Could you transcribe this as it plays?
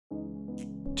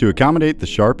To accommodate the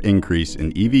sharp increase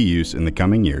in EV use in the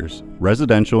coming years,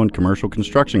 residential and commercial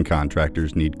construction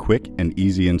contractors need quick and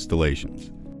easy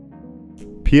installations.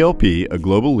 PLP, a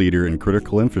global leader in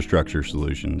critical infrastructure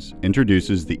solutions,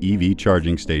 introduces the EV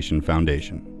Charging Station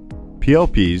Foundation.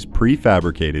 PLP's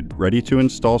prefabricated,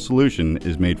 ready-to-install solution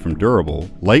is made from durable,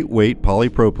 lightweight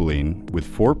polypropylene with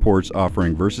 4 ports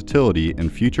offering versatility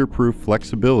and future-proof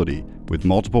flexibility with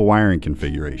multiple wiring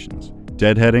configurations,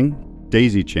 deadheading,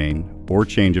 daisy chain, or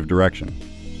change of direction.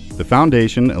 The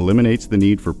foundation eliminates the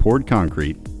need for poured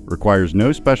concrete, requires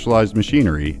no specialized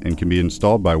machinery, and can be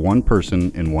installed by one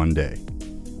person in one day.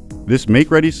 This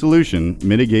make-ready solution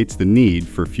mitigates the need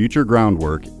for future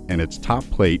groundwork, and its top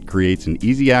plate creates an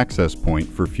easy access point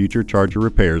for future charger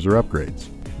repairs or upgrades.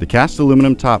 The cast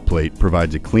aluminum top plate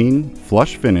provides a clean,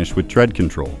 flush finish with tread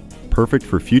control, perfect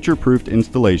for future-proofed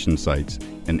installation sites,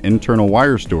 and internal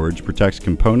wire storage protects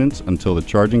components until the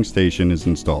charging station is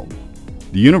installed.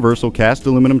 The universal cast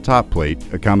aluminum top plate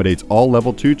accommodates all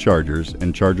Level 2 chargers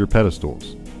and charger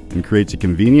pedestals, and creates a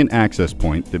convenient access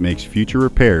point that makes future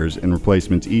repairs and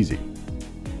replacements easy.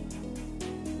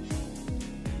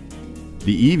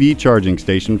 The EV Charging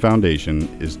Station Foundation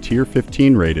is Tier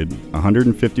 15 rated,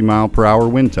 150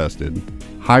 mph wind tested,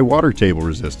 high water table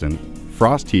resistant,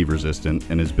 frost heave resistant,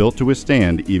 and is built to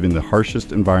withstand even the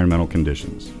harshest environmental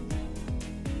conditions.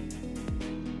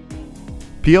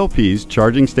 PLP's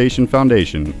Charging Station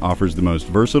Foundation offers the most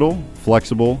versatile,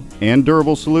 flexible, and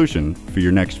durable solution for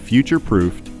your next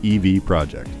future-proofed EV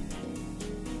project.